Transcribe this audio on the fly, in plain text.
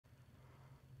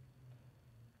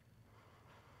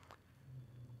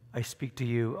I speak to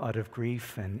you out of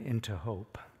grief and into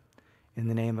hope, in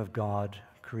the name of God,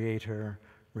 Creator,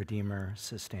 Redeemer,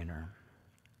 Sustainer.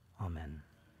 Amen.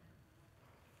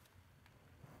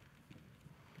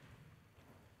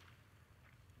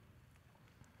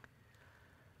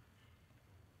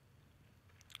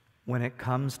 When it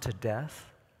comes to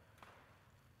death,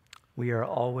 we are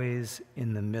always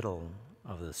in the middle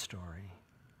of the story.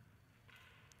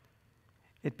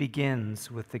 It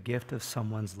begins with the gift of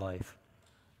someone's life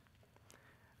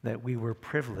that we were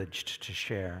privileged to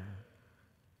share.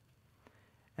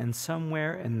 And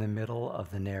somewhere in the middle of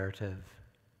the narrative,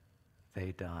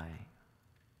 they die.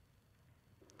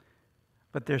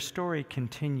 But their story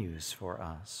continues for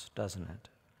us, doesn't it?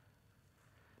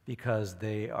 Because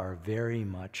they are very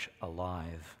much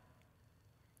alive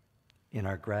in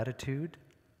our gratitude,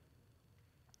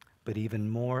 but even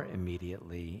more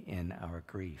immediately in our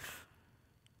grief.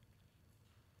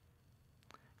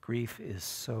 Grief is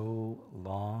so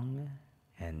long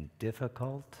and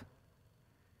difficult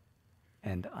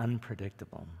and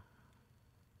unpredictable.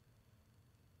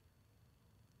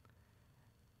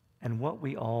 And what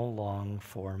we all long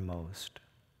for most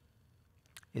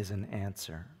is an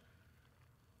answer.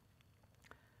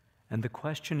 And the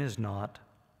question is not,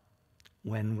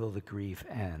 when will the grief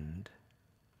end?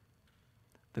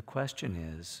 The question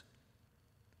is,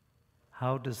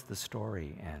 how does the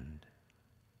story end?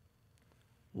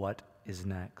 What is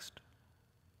next?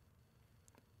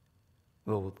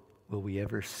 Will we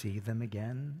ever see them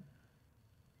again?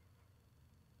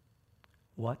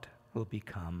 What will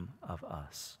become of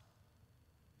us?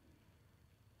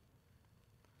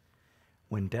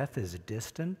 When death is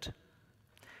distant,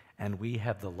 and we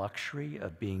have the luxury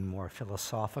of being more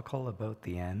philosophical about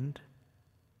the end,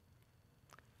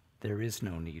 there is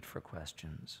no need for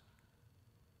questions,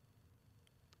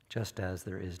 just as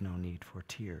there is no need for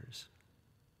tears.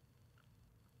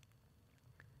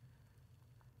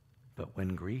 But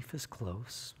when grief is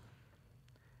close,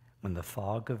 when the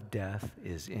fog of death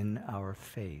is in our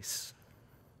face,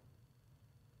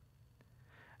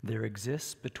 there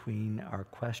exists between our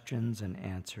questions and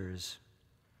answers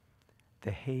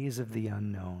the haze of the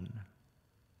unknown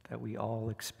that we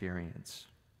all experience.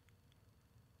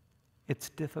 It's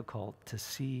difficult to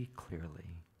see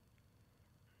clearly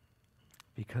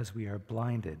because we are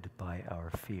blinded by our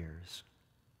fears.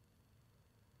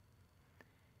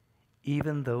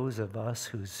 Even those of us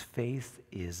whose faith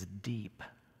is deep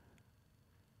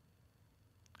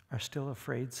are still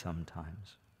afraid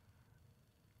sometimes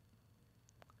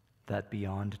that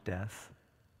beyond death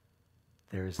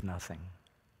there is nothing,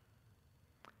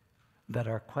 that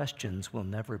our questions will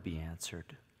never be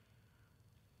answered,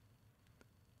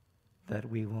 that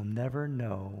we will never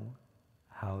know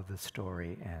how the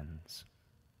story ends.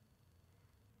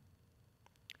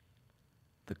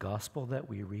 The gospel that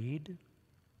we read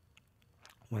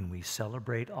when we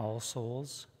celebrate All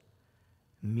Souls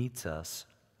meets us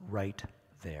right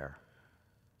there,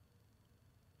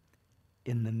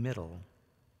 in the middle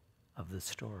of the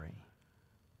story.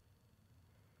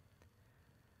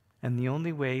 And the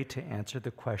only way to answer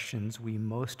the questions we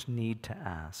most need to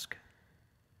ask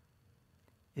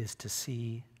is to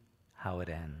see how it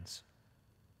ends.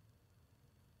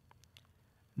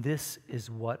 This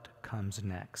is what comes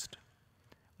next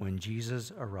when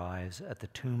Jesus arrives at the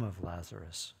tomb of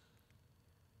Lazarus.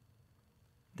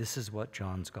 This is what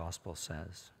John's Gospel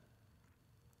says.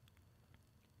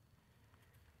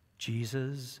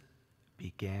 Jesus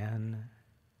began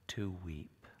to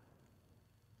weep.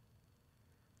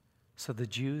 So the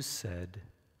Jews said,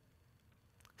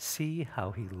 "See how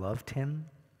he loved him?"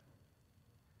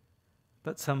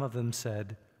 But some of them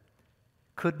said,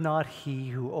 "Could not he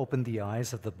who opened the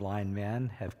eyes of the blind man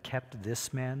have kept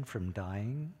this man from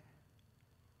dying?"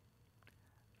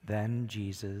 Then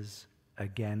Jesus,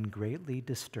 again greatly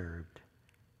disturbed,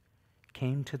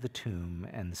 came to the tomb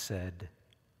and said,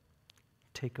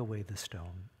 "Take away the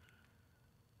stone."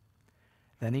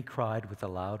 Then he cried with a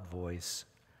loud voice,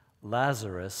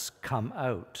 "Lazarus, come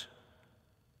out."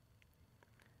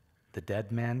 The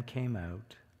dead man came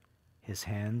out, his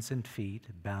hands and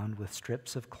feet bound with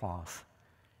strips of cloth,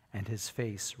 and his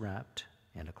face wrapped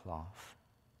in a cloth.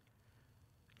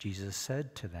 Jesus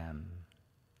said to them,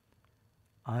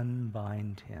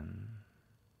 "Unbind him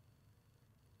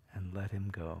and let him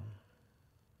go."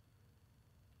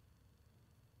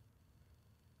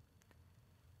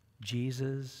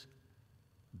 Jesus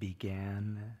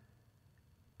began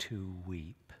to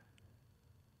weep.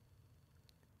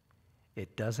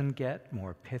 It doesn't get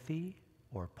more pithy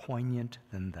or poignant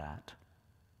than that.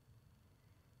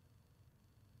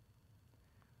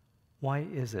 Why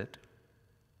is it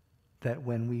that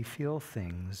when we feel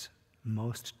things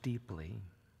most deeply,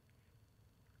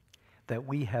 that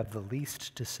we have the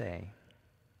least to say.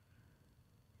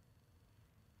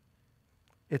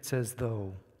 It's as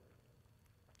though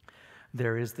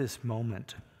there is this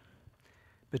moment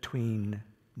between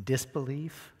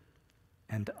disbelief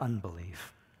and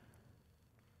unbelief,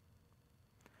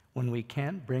 when we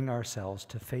can't bring ourselves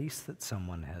to face that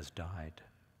someone has died,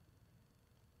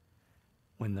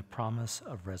 when the promise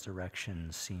of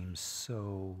resurrection seems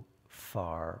so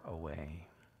far away.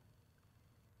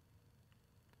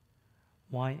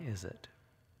 Why is it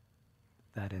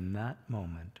that in that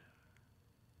moment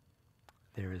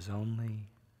there is only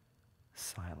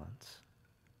silence?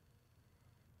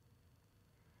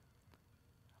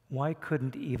 Why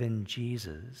couldn't even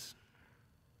Jesus,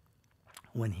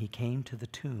 when he came to the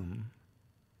tomb,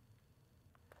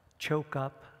 choke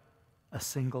up a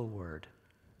single word?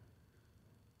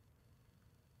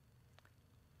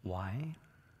 Why?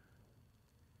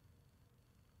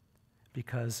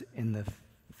 Because in the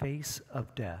face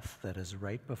of death that is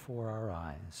right before our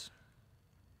eyes,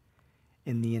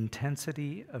 in the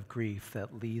intensity of grief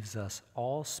that leaves us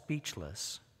all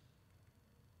speechless,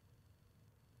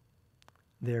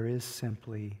 there is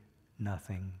simply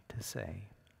nothing to say,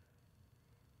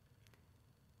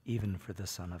 even for the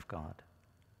Son of God.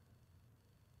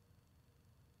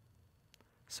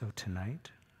 So tonight,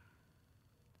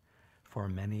 for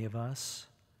many of us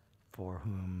for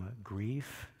whom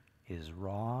grief is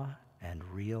raw and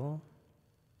real,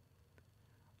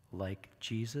 like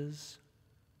Jesus,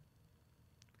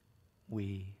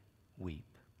 we weep.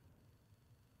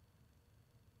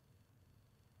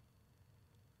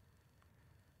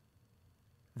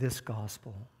 This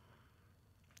gospel,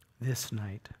 this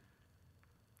night,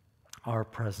 our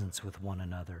presence with one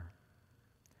another,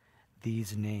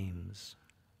 these names,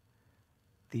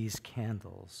 these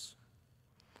candles,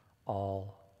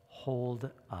 all hold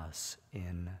us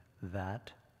in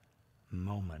that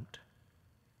moment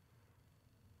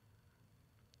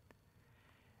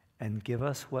and give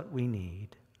us what we need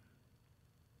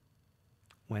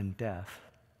when death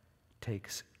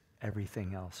takes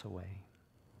everything else away.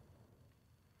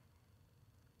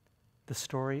 The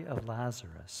story of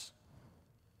Lazarus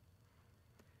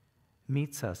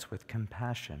meets us with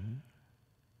compassion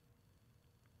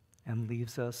and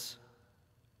leaves us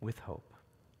with hope.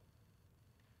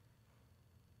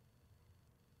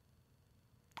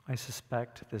 I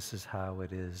suspect this is how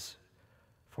it is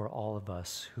for all of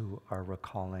us who are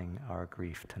recalling our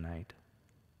grief tonight.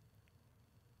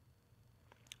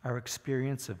 Our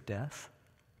experience of death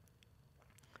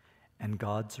and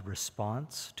God's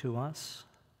response to us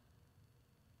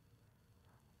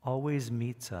always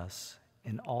meets us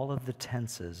in all of the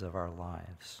tenses of our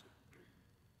lives.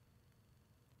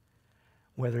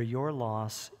 Whether your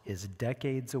loss is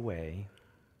decades away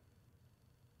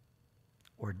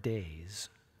or days,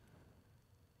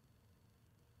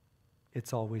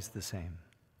 it's always the same.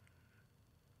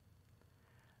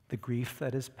 The grief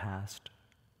that is past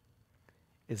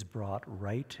is brought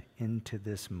right into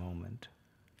this moment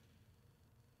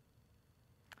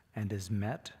and is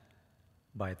met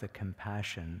by the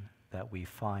compassion that we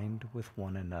find with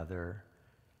one another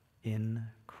in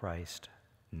Christ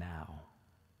now.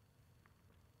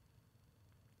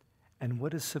 And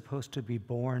what is supposed to be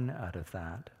born out of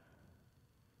that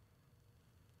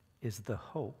is the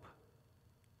hope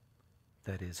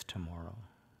that is tomorrow.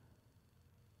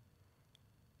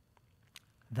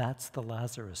 That's the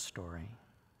Lazarus story.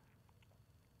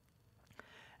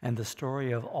 And the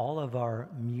story of all of our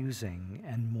musing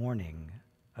and mourning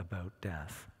about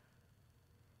death.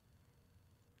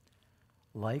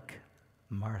 Like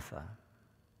Martha,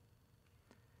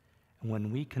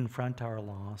 when we confront our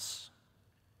loss,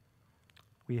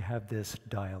 we have this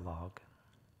dialogue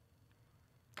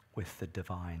with the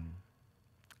divine.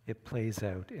 It plays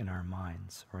out in our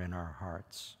minds or in our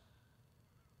hearts.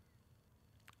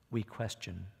 We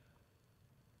question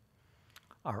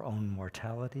our own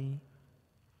mortality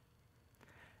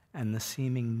and the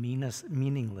seeming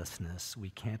meaninglessness we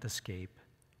can't escape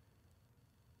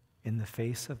in the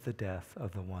face of the death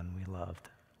of the one we loved.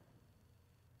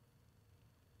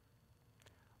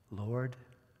 Lord,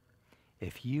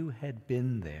 if you had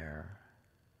been there,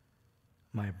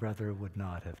 my brother would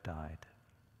not have died.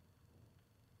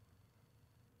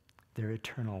 They're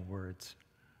eternal words.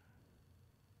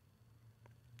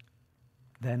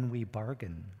 Then we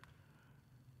bargain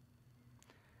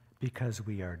because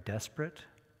we are desperate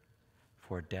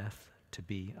for death to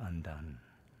be undone.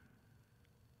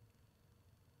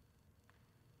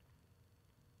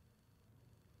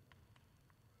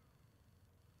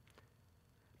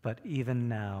 But even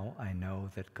now I know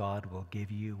that God will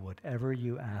give you whatever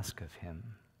you ask of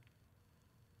him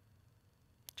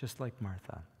just like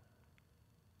Martha.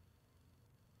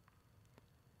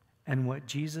 And what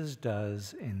Jesus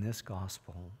does in this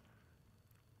gospel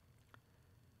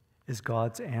is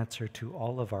God's answer to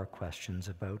all of our questions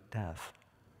about death.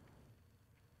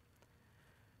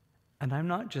 And I'm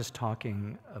not just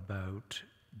talking about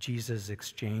Jesus'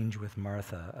 exchange with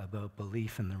Martha about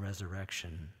belief in the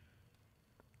resurrection.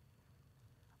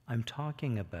 I'm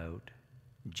talking about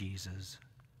Jesus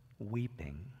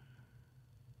weeping.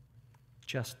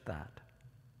 Just that.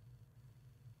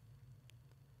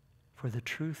 For the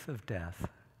truth of death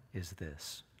is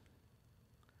this: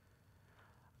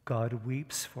 God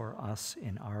weeps for us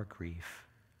in our grief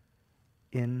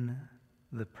in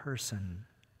the person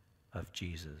of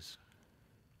Jesus.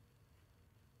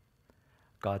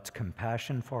 God's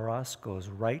compassion for us goes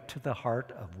right to the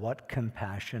heart of what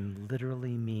compassion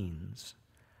literally means.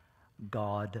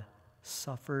 God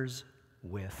suffers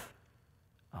with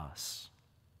us.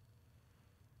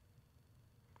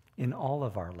 In all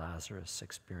of our Lazarus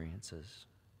experiences,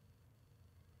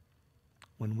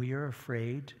 when we are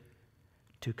afraid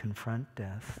to confront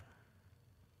death,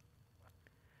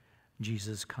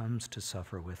 Jesus comes to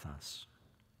suffer with us,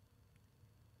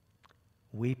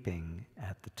 weeping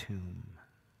at the tomb,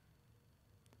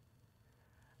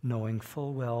 knowing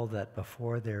full well that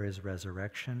before there is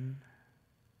resurrection,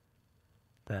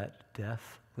 that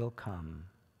death will come,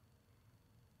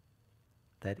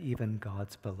 that even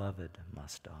God's beloved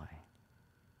must die.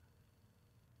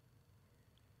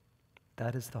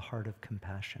 That is the heart of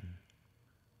compassion.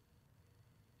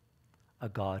 A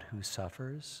God who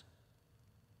suffers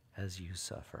as you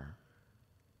suffer,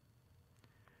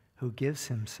 who gives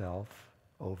himself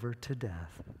over to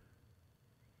death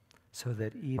so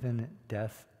that even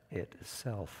death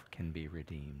itself can be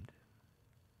redeemed.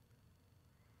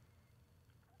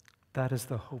 That is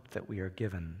the hope that we are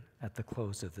given at the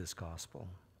close of this gospel.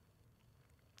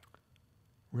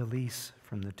 Release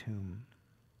from the tomb.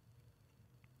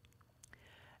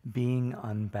 Being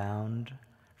unbound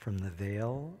from the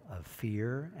veil of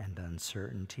fear and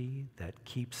uncertainty that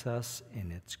keeps us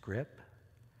in its grip,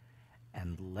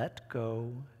 and let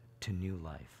go to new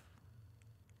life.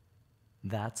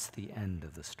 That's the end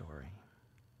of the story.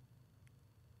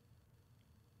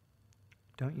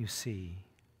 Don't you see?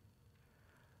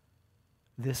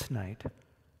 This night,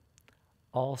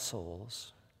 All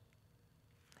Souls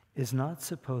is not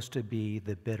supposed to be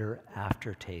the bitter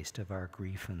aftertaste of our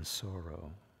grief and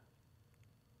sorrow.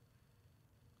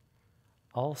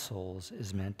 All Souls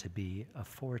is meant to be a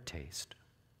foretaste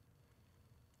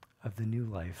of the new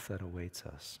life that awaits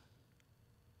us.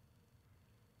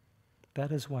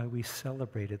 That is why we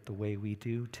celebrate it the way we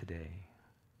do today.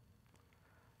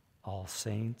 All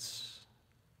Saints,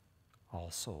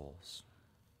 All Souls.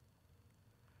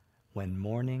 When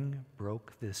morning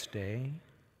broke this day,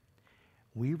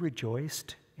 we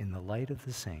rejoiced in the light of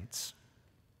the saints.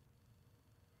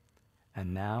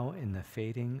 And now in the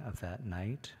fading of that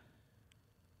night,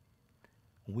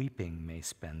 weeping may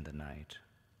spend the night,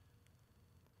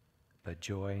 but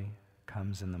joy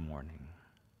comes in the morning.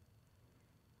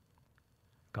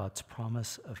 God's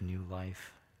promise of new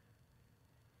life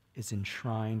is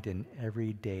enshrined in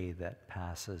every day that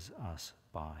passes us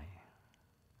by.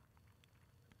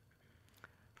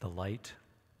 The light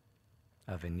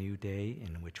of a new day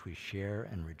in which we share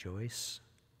and rejoice,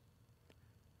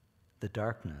 the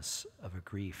darkness of a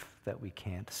grief that we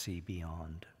can't see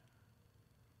beyond.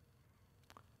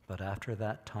 But after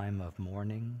that time of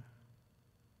mourning,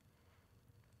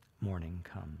 morning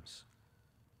comes.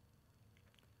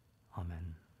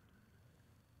 Amen.